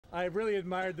I really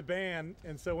admired the band,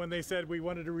 and so when they said we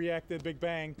wanted to react to the Big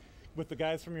Bang with the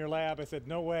guys from your lab, I said,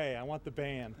 no way, I want the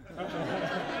band.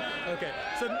 Okay,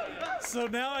 so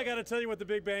now I got to tell you what the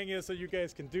Big Bang is so you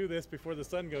guys can do this before the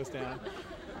sun goes down.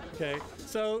 Okay,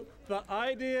 so the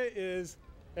idea is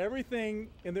everything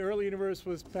in the early universe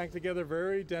was packed together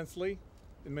very densely.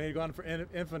 It may have gone for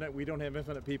infinite. We don't have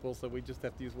infinite people, so we just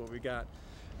have to use what we got.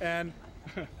 And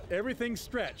everything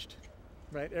stretched,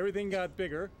 right? Everything got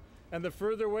bigger. And the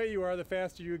further away you are, the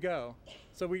faster you go.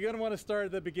 So we're going to want to start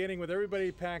at the beginning with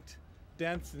everybody packed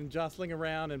dense and jostling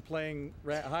around and playing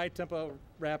high tempo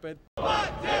rapid. 1,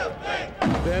 2,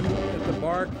 3. Then at the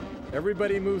mark,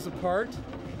 everybody moves apart.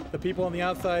 The people on the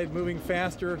outside moving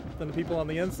faster than the people on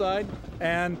the inside.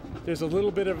 And there's a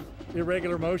little bit of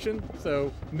irregular motion,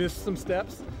 so miss some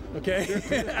steps,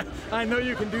 okay? I know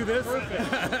you can do this.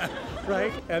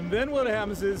 Right? And then what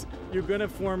happens is you're going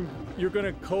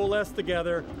to coalesce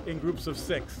together in groups of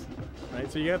 6,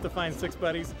 right? So you have to find 6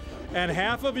 buddies, and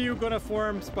half of you are going to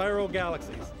form spiral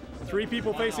galaxies. 3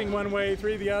 people facing one way,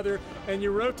 3 the other, and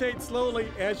you rotate slowly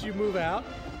as you move out,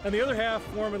 and the other half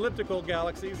form elliptical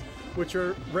galaxies, which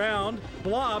are round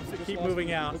blobs that keep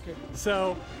moving out. Okay.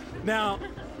 So now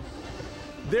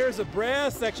there's a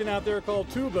brass section out there called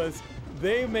tubas.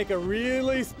 They make a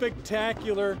really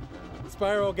spectacular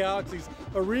spiral galaxies,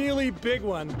 a really big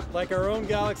one like our own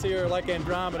galaxy or like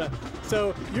Andromeda.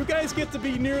 So you guys get to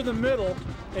be near the middle,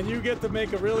 and you get to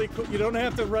make a really cool, you don't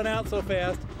have to run out so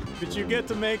fast, but you get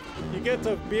to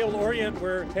be able to orient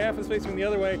where half is facing the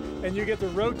other way, and you get to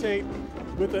rotate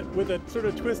with a sort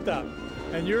of twist up,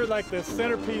 and you're like the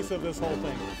centerpiece of this whole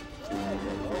thing.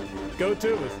 Go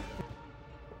tubas.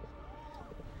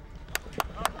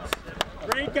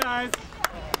 Great guys.